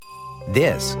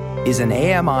This is an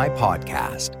AMI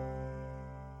podcast.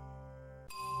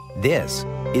 This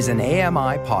is an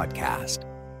AMI podcast.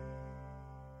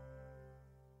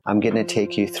 I'm going to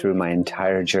take you through my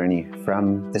entire journey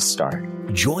from the start.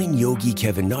 Join Yogi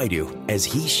Kevin Naidu as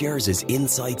he shares his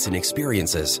insights and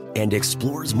experiences and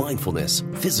explores mindfulness,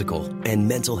 physical, and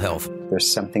mental health.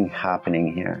 There's something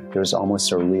happening here. There's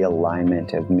almost a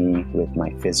realignment of me with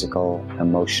my physical,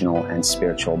 emotional, and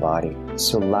spiritual body.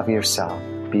 So love yourself.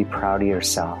 Be proud of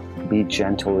yourself. Be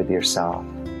gentle with yourself.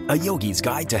 A Yogi's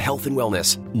Guide to Health and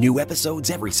Wellness. New episodes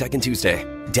every second Tuesday.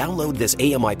 Download this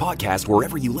AMI podcast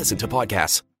wherever you listen to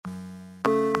podcasts.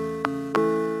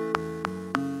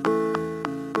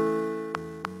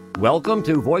 Welcome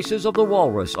to Voices of the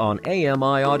Walrus on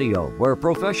AMI Audio, where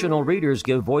professional readers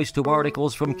give voice to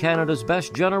articles from Canada's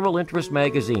best general interest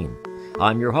magazine.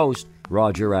 I'm your host,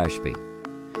 Roger Ashby.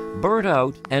 Burnt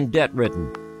out and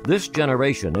debt-ridden, this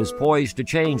generation is poised to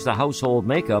change the household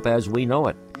makeup as we know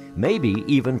it, maybe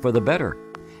even for the better.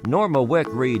 Norma Wick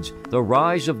reads The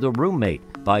Rise of the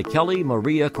Roommate by Kelly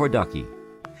Maria Korducki.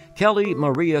 Kelly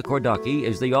Maria Korducki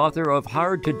is the author of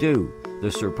Hard to Do,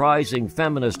 the surprising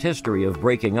feminist history of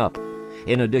breaking up.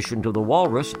 In addition to The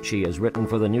Walrus, she has written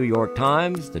for the New York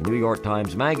Times, the New York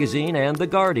Times Magazine, and The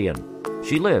Guardian.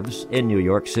 She lives in New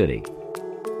York City.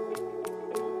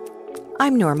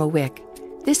 I'm Norma Wick.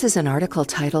 This is an article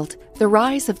titled The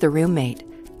Rise of the Roommate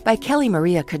by Kelly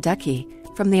Maria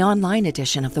Korducki from the online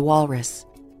edition of The Walrus.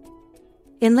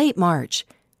 In late March,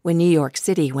 when New York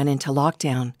City went into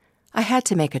lockdown, I had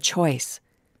to make a choice.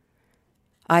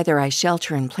 Either I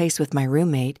shelter in place with my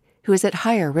roommate, who is at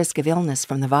higher risk of illness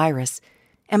from the virus,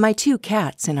 and my 2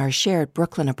 cats in our shared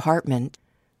Brooklyn apartment,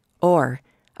 or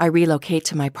I relocate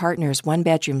to my partner's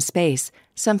 1-bedroom space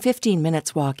some 15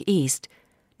 minutes walk east,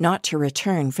 not to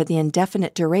return for the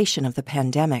indefinite duration of the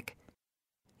pandemic.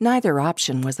 Neither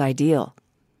option was ideal.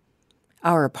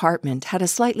 Our apartment had a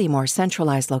slightly more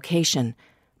centralized location,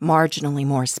 marginally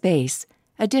more space,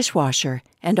 a dishwasher,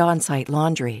 and on-site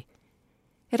laundry.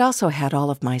 It also had all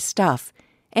of my stuff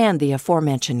and the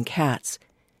aforementioned cats,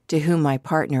 to whom my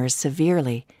partner is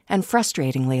severely and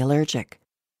frustratingly allergic.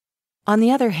 On the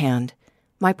other hand,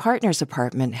 my partner's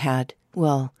apartment had,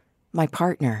 well, my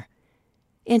partner.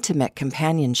 Intimate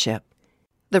companionship,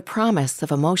 the promise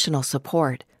of emotional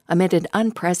support amid an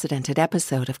unprecedented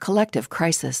episode of collective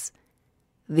crisis,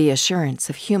 the assurance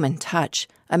of human touch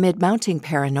amid mounting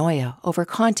paranoia over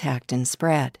contact and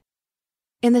spread.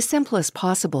 In the simplest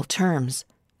possible terms,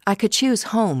 I could choose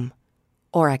home,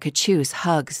 or I could choose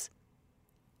hugs.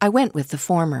 I went with the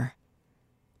former.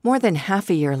 More than half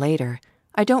a year later,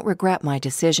 I don't regret my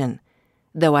decision,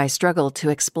 though I struggled to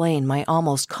explain my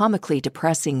almost comically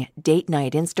depressing date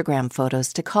night Instagram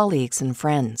photos to colleagues and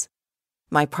friends,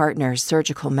 my partner's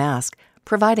surgical mask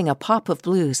providing a pop of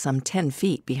blue some 10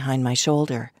 feet behind my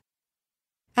shoulder.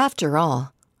 After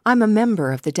all, I'm a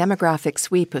member of the demographic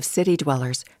sweep of city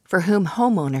dwellers for whom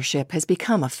homeownership has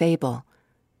become a fable.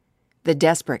 The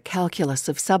desperate calculus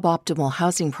of suboptimal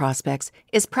housing prospects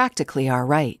is practically our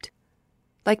right.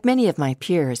 Like many of my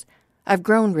peers, I've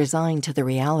grown resigned to the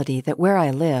reality that where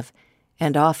I live,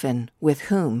 and often with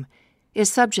whom,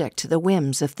 is subject to the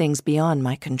whims of things beyond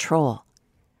my control.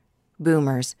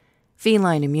 Boomers,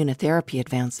 feline immunotherapy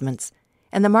advancements,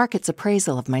 and the market's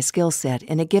appraisal of my skill set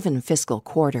in a given fiscal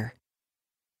quarter.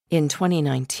 In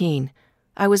 2019,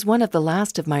 I was one of the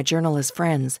last of my journalist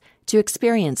friends to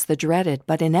experience the dreaded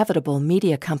but inevitable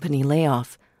media company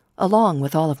layoff, along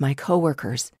with all of my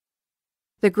coworkers.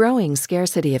 The growing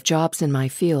scarcity of jobs in my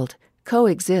field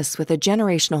coexists with a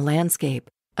generational landscape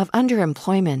of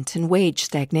underemployment and wage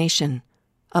stagnation,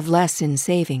 of less in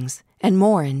savings and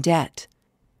more in debt.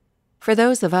 For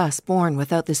those of us born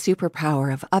without the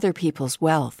superpower of other people's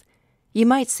wealth, you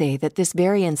might say that this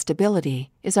very instability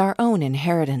is our own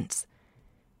inheritance.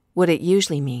 What it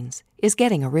usually means is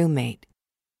getting a roommate.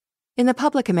 In the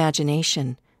public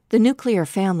imagination, the nuclear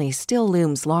family still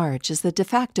looms large as the de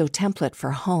facto template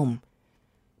for home.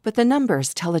 But the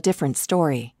numbers tell a different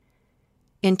story.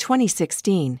 In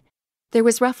 2016, there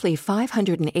was roughly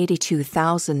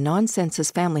 582,000 non-census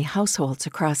family households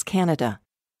across Canada,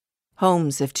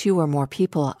 homes of 2 or more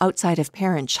people outside of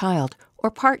parent-child or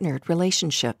partnered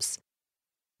relationships.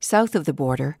 South of the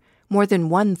border, more than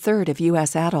 1/3 of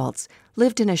U.S. adults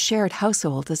lived in a shared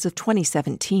household as of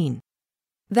 2017.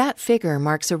 That figure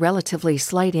marks a relatively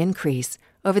slight increase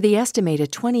over the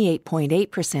estimated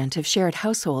 28.8% of shared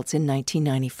households in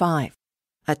 1995.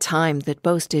 A time that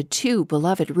boasted 2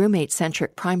 beloved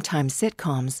roommate-centric primetime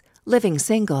sitcoms, Living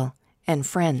Single and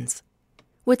Friends.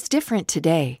 What's different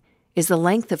today is the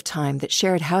length of time that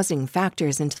shared housing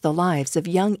factors into the lives of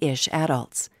young-ish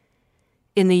adults.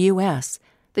 In the U.S.,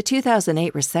 the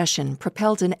 2008 recession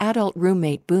propelled an adult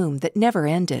roommate boom that never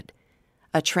ended,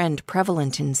 a trend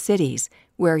prevalent in cities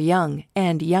where young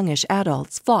and youngish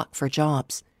adults flock for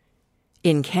jobs.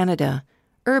 In Canada,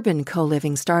 urban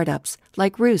co-living startups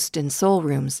like Roost and Soul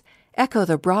Rooms echo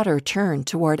the broader turn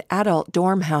toward adult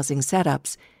dorm housing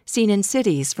setups seen in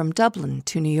cities from Dublin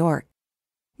to New York.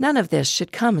 None of this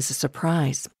should come as a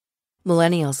surprise.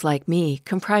 Millennials like me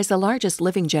comprise the largest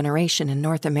living generation in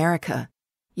North America,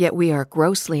 yet we are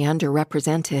grossly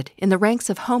underrepresented in the ranks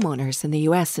of homeowners in the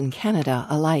U.S. and Canada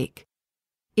alike.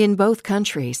 In both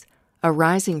countries, a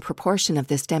rising proportion of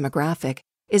this demographic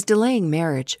is delaying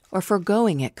marriage or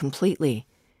forgoing it completely.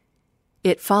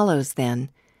 It follows, then,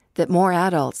 that more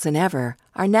adults than ever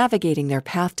are navigating their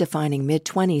path-defining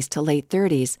mid-20s to late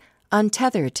 30s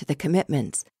untethered to the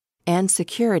commitments and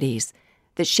securities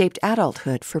that shaped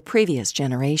adulthood for previous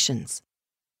generations.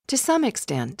 To some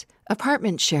extent,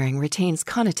 apartment sharing retains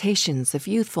connotations of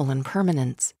youthful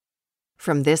impermanence.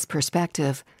 From this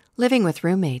perspective, living with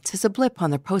roommates is a blip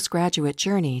on the postgraduate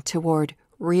journey toward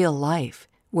real life,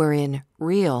 wherein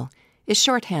real is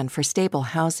shorthand for stable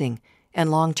housing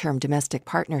and long-term domestic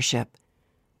partnership.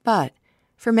 But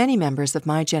for many members of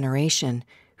my generation,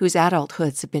 whose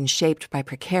adulthoods have been shaped by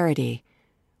precarity,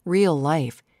 real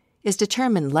life is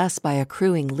determined less by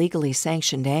accruing legally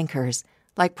sanctioned anchors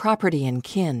like property and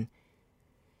kin,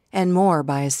 and more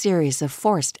by a series of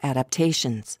forced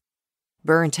adaptations.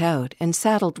 Burnt out and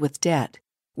saddled with debt,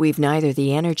 we've neither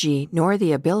the energy nor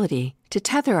the ability to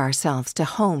tether ourselves to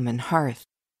home and hearth.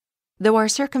 Though our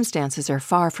circumstances are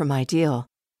far from ideal,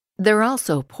 they're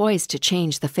also poised to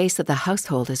change the face of the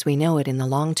household as we know it in the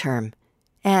long term,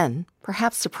 and,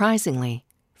 perhaps surprisingly,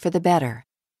 for the better.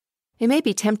 It may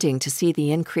be tempting to see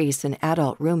the increase in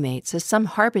adult roommates as some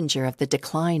harbinger of the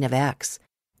decline of X,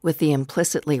 with the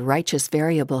implicitly righteous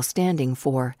variable standing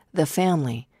for the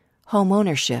family, home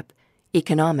ownership,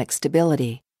 economic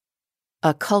stability,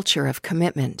 a culture of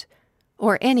commitment,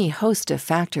 or any host of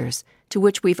factors to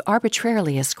which we've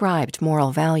arbitrarily ascribed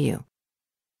moral value.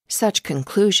 Such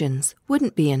conclusions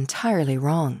wouldn't be entirely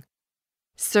wrong.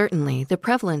 Certainly, the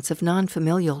prevalence of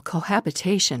non-familial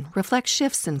cohabitation reflects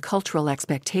shifts in cultural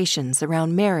expectations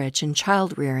around marriage and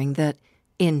child-rearing that,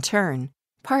 in turn,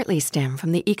 partly stem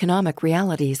from the economic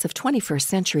realities of 21st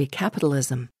century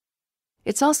capitalism.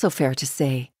 It's also fair to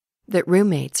say that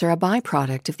roommates are a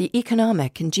byproduct of the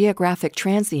economic and geographic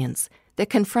transience that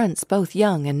confronts both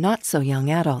young and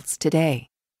not-so-young adults today.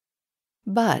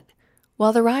 But,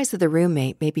 while the rise of the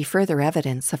roommate may be further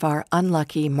evidence of our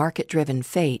unlucky market-driven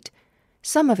fate,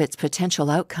 some of its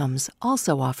potential outcomes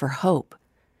also offer hope,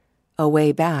 a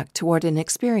way back toward an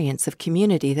experience of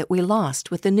community that we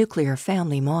lost with the nuclear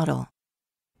family model.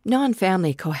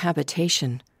 Non-family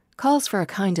cohabitation calls for a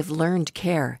kind of learned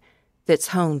care that's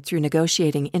honed through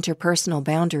negotiating interpersonal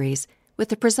boundaries with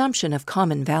the presumption of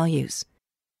common values.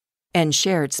 And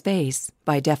shared space,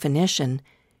 by definition,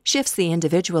 shifts the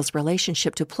individual's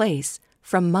relationship to place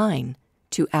from mine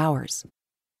to ours.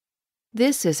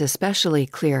 This is especially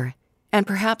clear, and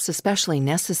perhaps especially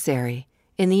necessary,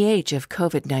 in the age of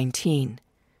COVID-19.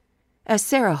 As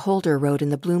Sarah Holder wrote in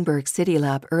the Bloomberg City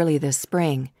Lab early this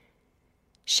spring,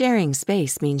 sharing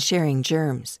space means sharing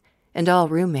germs, and all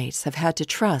roommates have had to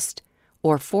trust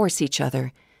or force each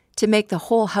other to make the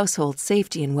whole household's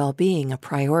safety and well-being a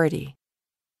priority.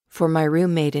 For my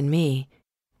roommate and me,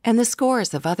 and the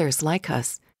scores of others like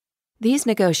us, these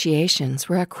negotiations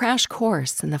were a crash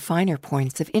course in the finer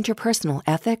points of interpersonal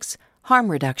ethics, harm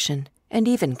reduction, and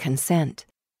even consent.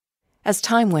 As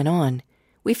time went on,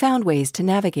 we found ways to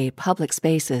navigate public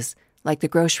spaces like the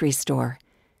grocery store,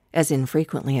 as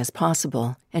infrequently as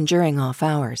possible and during off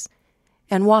hours,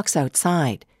 and walks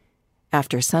outside,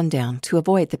 after sundown to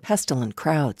avoid the pestilent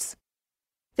crowds.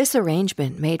 This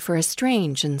arrangement made for a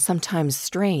strange and sometimes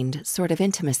strained sort of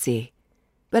intimacy,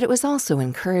 but it was also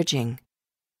encouraging.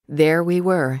 There we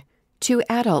were, two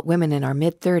adult women in our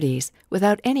mid-30s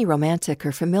without any romantic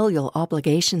or familial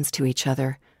obligations to each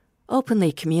other,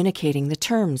 openly communicating the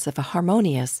terms of a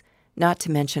harmonious, not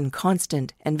to mention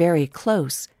constant and very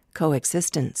close,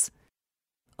 coexistence.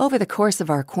 Over the course of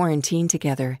our quarantine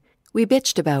together, we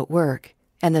bitched about work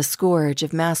and the scourge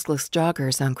of maskless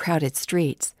joggers on crowded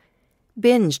streets,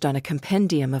 binged on a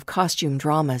compendium of costume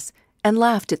dramas, and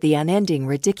laughed at the unending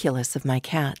ridiculous of my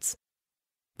cats.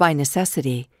 By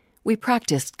necessity, we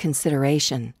practiced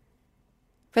consideration.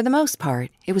 For the most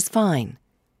part, it was fine.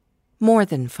 More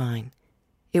than fine.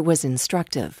 It was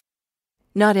instructive.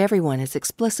 Not everyone is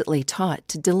explicitly taught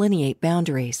to delineate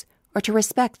boundaries or to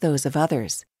respect those of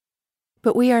others.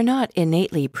 But we are not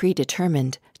innately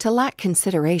predetermined to lack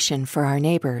consideration for our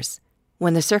neighbors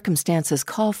when the circumstances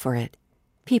call for it,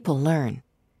 people learn.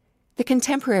 The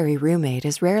contemporary roommate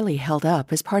is rarely held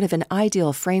up as part of an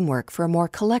ideal framework for a more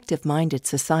collective-minded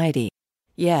society.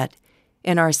 Yet,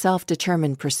 in our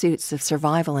self-determined pursuits of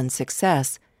survival and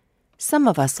success, some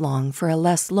of us long for a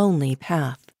less lonely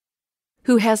path.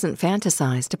 Who hasn't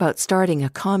fantasized about starting a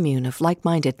commune of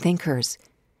like-minded thinkers?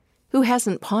 Who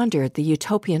hasn't pondered the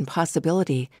utopian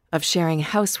possibility of sharing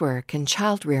housework and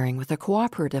child-rearing with a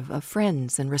cooperative of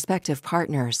friends and respective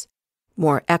partners,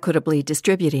 more equitably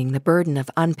distributing the burden of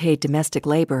unpaid domestic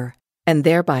labor, and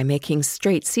thereby making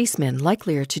straight cis-men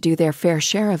likelier to do their fair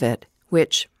share of it,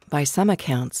 which, by some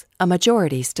accounts, a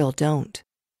majority still don't?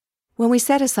 When we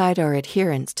set aside our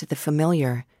adherence to the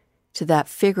familiar, to that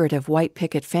figurative white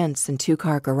picket fence and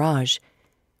two-car garage,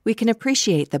 we can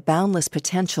appreciate the boundless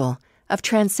potential of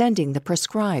transcending the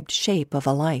prescribed shape of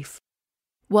a life.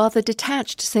 While the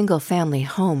detached single-family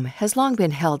home has long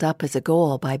been held up as a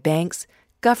goal by banks,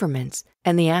 governments,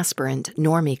 and the aspirant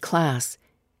normie class,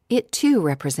 it too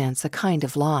represents a kind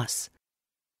of loss.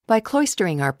 By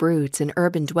cloistering our broods in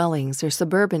urban dwellings or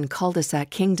suburban cul-de-sac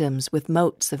kingdoms with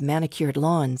moats of manicured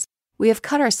lawns, we have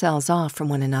cut ourselves off from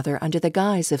one another under the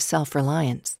guise of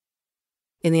self-reliance.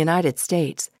 In the United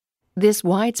States, this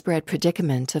widespread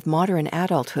predicament of modern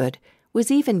adulthood was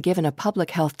even given a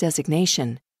public health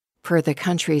designation, per the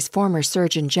country's former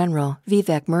Surgeon General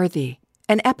Vivek Murthy,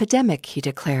 an epidemic, he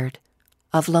declared,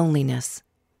 of loneliness.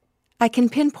 I can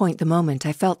pinpoint the moment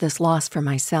I felt this loss for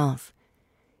myself.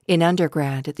 In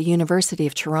undergrad at the University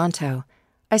of Toronto,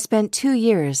 I spent 2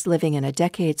 years living in a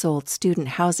decades-old student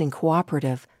housing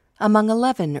cooperative among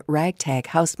 11 ragtag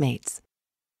housemates.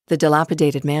 The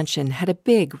dilapidated mansion had a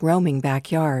big, roaming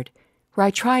backyard where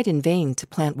I tried in vain to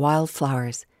plant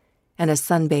wildflowers, and a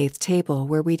sun-bathed table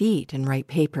where we'd eat and write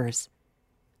papers.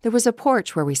 There was a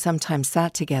porch where we sometimes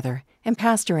sat together and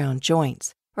passed around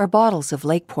joints or bottles of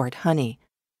Lakeport honey,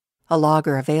 a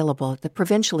lager available at the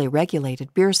provincially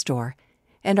regulated beer store,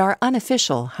 and our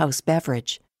unofficial house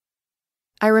beverage.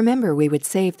 I remember we would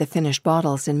save the finished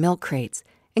bottles in milk crates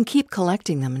and keep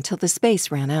collecting them until the space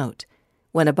ran out,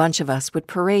 when a bunch of us would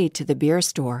parade to the beer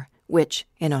store, which,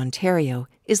 in Ontario,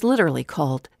 is literally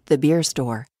called the beer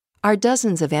store. Our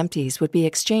dozens of empties would be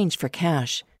exchanged for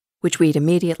cash, which we'd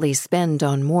immediately spend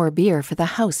on more beer for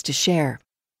the house to share.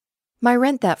 My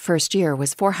rent that first year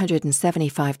was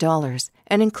 $475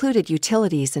 and included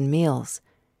utilities and meals,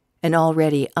 an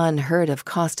already unheard-of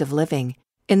cost of living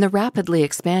in the rapidly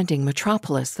expanding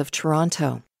metropolis of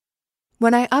Toronto.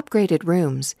 When I upgraded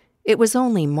rooms, it was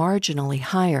only marginally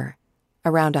higher.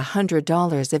 Around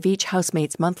 $100 of each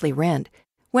housemate's monthly rent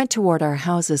went toward our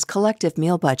house's collective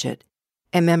meal budget,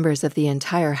 and members of the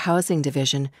entire housing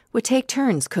division would take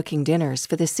turns cooking dinners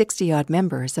for the 60-odd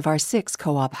members of our 6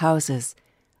 co-op houses,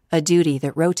 a duty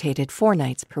that rotated 4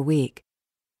 nights per week.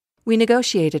 We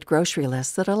negotiated grocery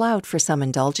lists that allowed for some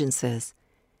indulgences: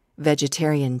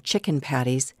 vegetarian chicken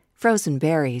patties, frozen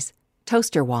berries,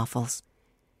 toaster waffles,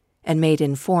 and made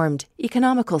informed,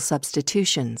 economical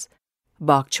substitutions: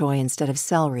 bok choy instead of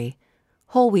celery,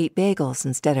 whole wheat bagels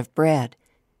instead of bread,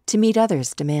 to meet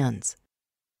others' demands.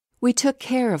 We took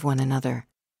care of one another.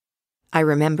 I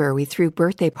remember we threw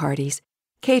birthday parties,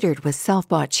 catered with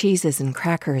self-bought cheeses and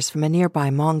crackers from a nearby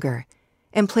monger,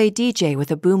 and played DJ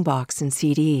with a boombox and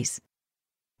CDs.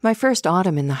 My first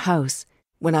autumn in the house,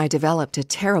 when I developed a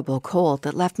terrible cold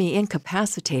that left me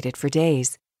incapacitated for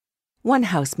days, one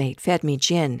housemate fed me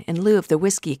gin in lieu of the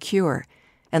whiskey cure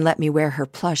and let me wear her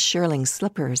plush shearling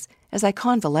slippers as I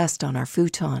convalesced on our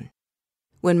futon.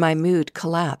 When my mood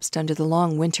collapsed under the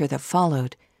long winter that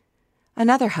followed,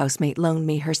 another housemate loaned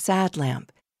me her sad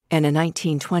lamp and a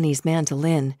 1920s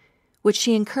mandolin, which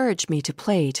she encouraged me to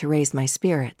play to raise my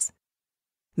spirits.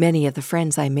 Many of the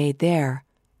friends I made there,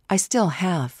 I still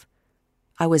have.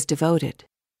 I was devoted.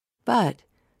 But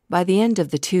by the end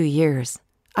of the 2 years,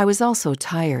 I was also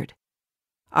tired.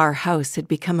 Our house had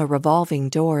become a revolving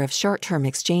door of short-term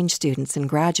exchange students and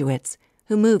graduates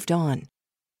who moved on.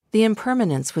 The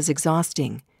impermanence was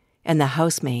exhausting, and the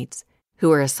housemates, who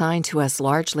were assigned to us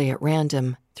largely at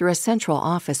random through a central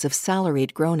office of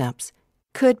salaried grown-ups,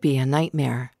 could be a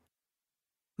nightmare.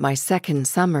 My second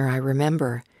summer, I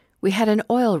remember, we had an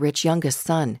oil-rich youngest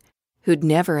son who'd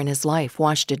never in his life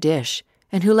washed a dish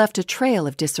and who left a trail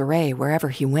of disarray wherever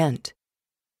he went.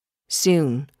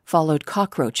 Soon followed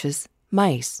cockroaches,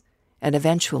 mice, and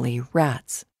eventually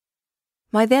rats.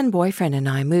 My then-boyfriend and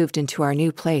I moved into our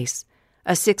new place,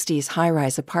 a 60s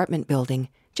high-rise apartment building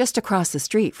just across the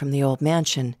street from the old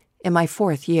mansion, in my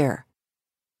 4th year.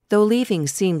 Though leaving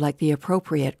seemed like the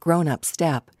appropriate grown-up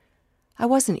step, I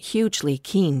wasn't hugely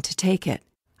keen to take it.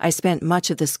 I spent much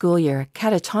of the school year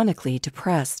catatonically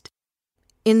depressed.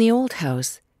 In the old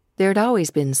house, There'd always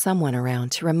been someone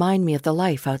around to remind me of the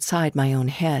life outside my own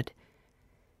head.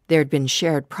 There'd been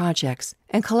shared projects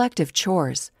and collective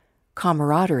chores,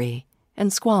 camaraderie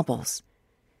and squabbles.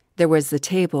 There was the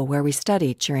table where we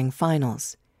studied during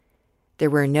finals. There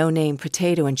were no-name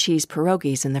potato and cheese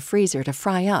pierogies in the freezer to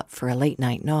fry up for a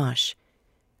late-night nosh.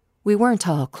 We weren't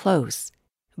all close,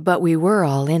 but we were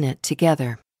all in it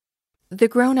together. The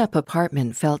grown-up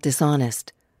apartment felt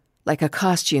dishonest, like a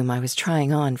costume I was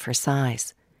trying on for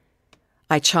size.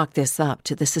 I chalked this up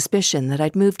to the suspicion that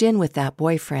I'd moved in with that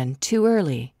boyfriend too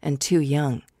early and too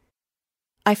young.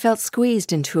 I felt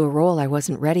squeezed into a role I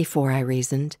wasn't ready for, I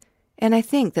reasoned, and I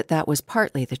think that was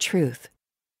partly the truth.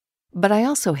 But I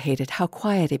also hated how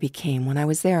quiet it became when I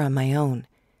was there on my own.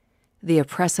 The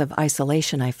oppressive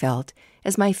isolation I felt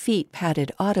as my feet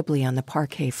padded audibly on the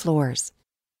parquet floors.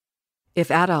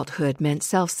 If adulthood meant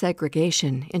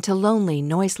self-segregation into lonely,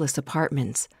 noiseless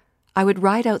apartments, I would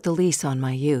ride out the lease on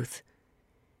my youth.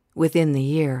 Within the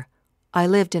year, I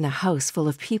lived in a house full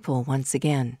of people once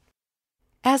again.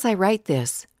 As I write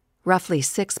this, roughly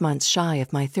 6 months shy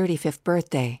of my 35th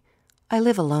birthday, I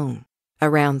live alone.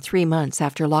 Around 3 months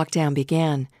after lockdown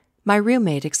began, my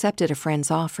roommate accepted a friend's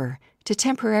offer to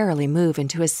temporarily move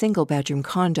into a single-bedroom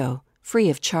condo, free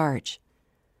of charge.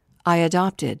 I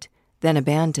adopted, then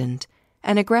abandoned,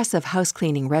 an aggressive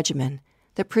house-cleaning regimen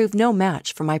that proved no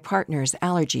match for my partner's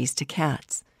allergies to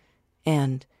cats.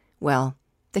 And, well,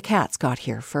 the cats got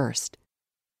here first.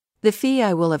 The fee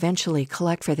I will eventually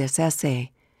collect for this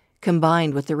essay,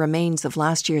 combined with the remains of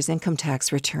last year's income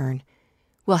tax return,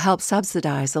 will help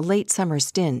subsidize a late summer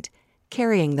stint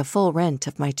carrying the full rent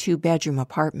of my 2-bedroom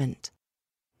apartment.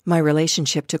 My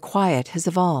relationship to quiet has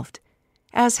evolved,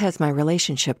 as has my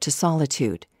relationship to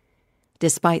solitude.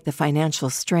 Despite the financial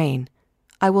strain,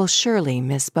 I will surely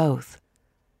miss both.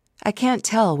 I can't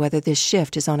tell whether this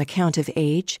shift is on account of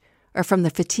age or from the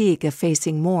fatigue of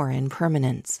facing more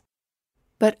impermanence.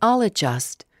 But I'll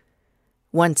adjust.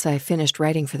 Once I've finished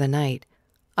writing for the night,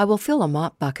 I will fill a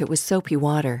mop bucket with soapy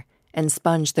water and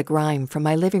sponge the grime from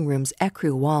my living room's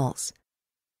ecru walls.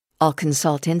 I'll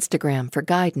consult Instagram for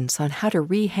guidance on how to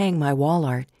rehang my wall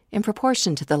art in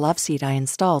proportion to the love seat I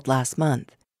installed last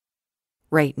month.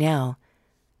 Right now,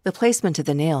 the placement of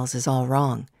the nails is all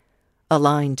wrong,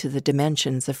 aligned to the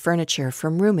dimensions of furniture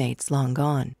from roommates long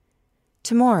gone.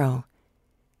 Tomorrow,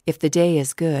 if the day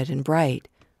is good and bright,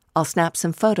 I'll snap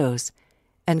some photos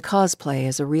and cosplay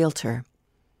as a realtor.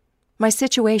 My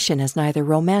situation is neither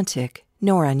romantic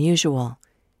nor unusual.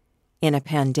 In a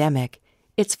pandemic,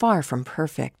 it's far from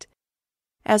perfect.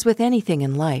 As with anything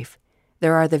in life,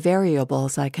 there are the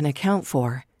variables I can account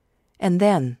for, and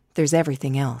then there's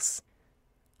everything else.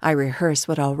 I rehearse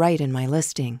what I'll write in my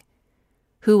listing.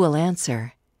 Who will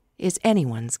answer is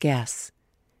anyone's guess.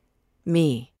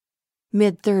 Me,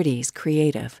 mid-30s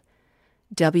creative,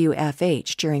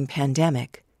 WFH during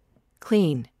pandemic,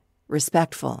 clean,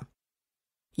 respectful.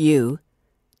 You,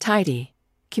 tidy,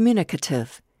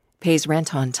 communicative, pays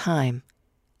rent on time,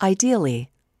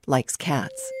 ideally likes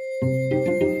cats.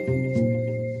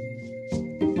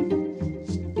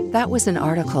 That was an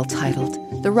article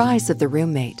titled The Rise of the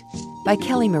Roommate by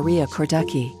Kelly Maria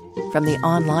Korducki from the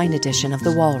online edition of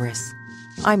The Walrus.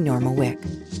 I'm Norma Wick.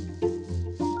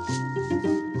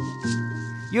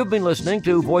 You've been listening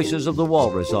to Voices of the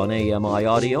Walrus on AMI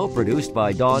Audio, produced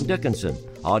by Don Dickinson.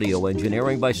 Audio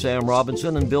engineering by Sam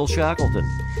Robinson and Bill Shackleton.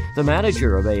 The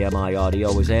manager of AMI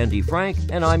Audio is Andy Frank,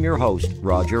 and I'm your host,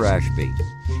 Roger Ashby.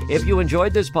 If you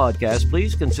enjoyed this podcast,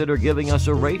 please consider giving us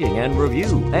a rating and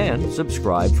review, and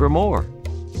subscribe for more.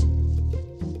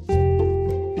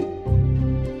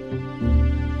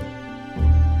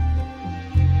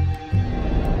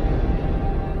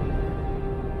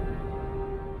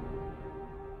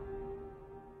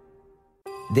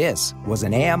 This was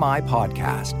an AMI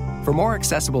podcast. For more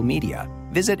accessible media,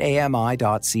 visit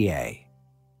ami.ca.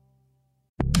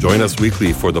 Join us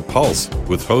weekly for The Pulse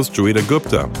with host Joeita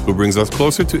Gupta, who brings us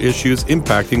closer to issues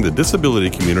impacting the disability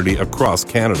community across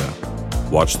Canada.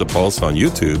 Watch The Pulse on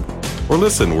YouTube or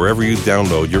listen wherever you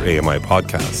download your AMI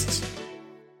podcasts.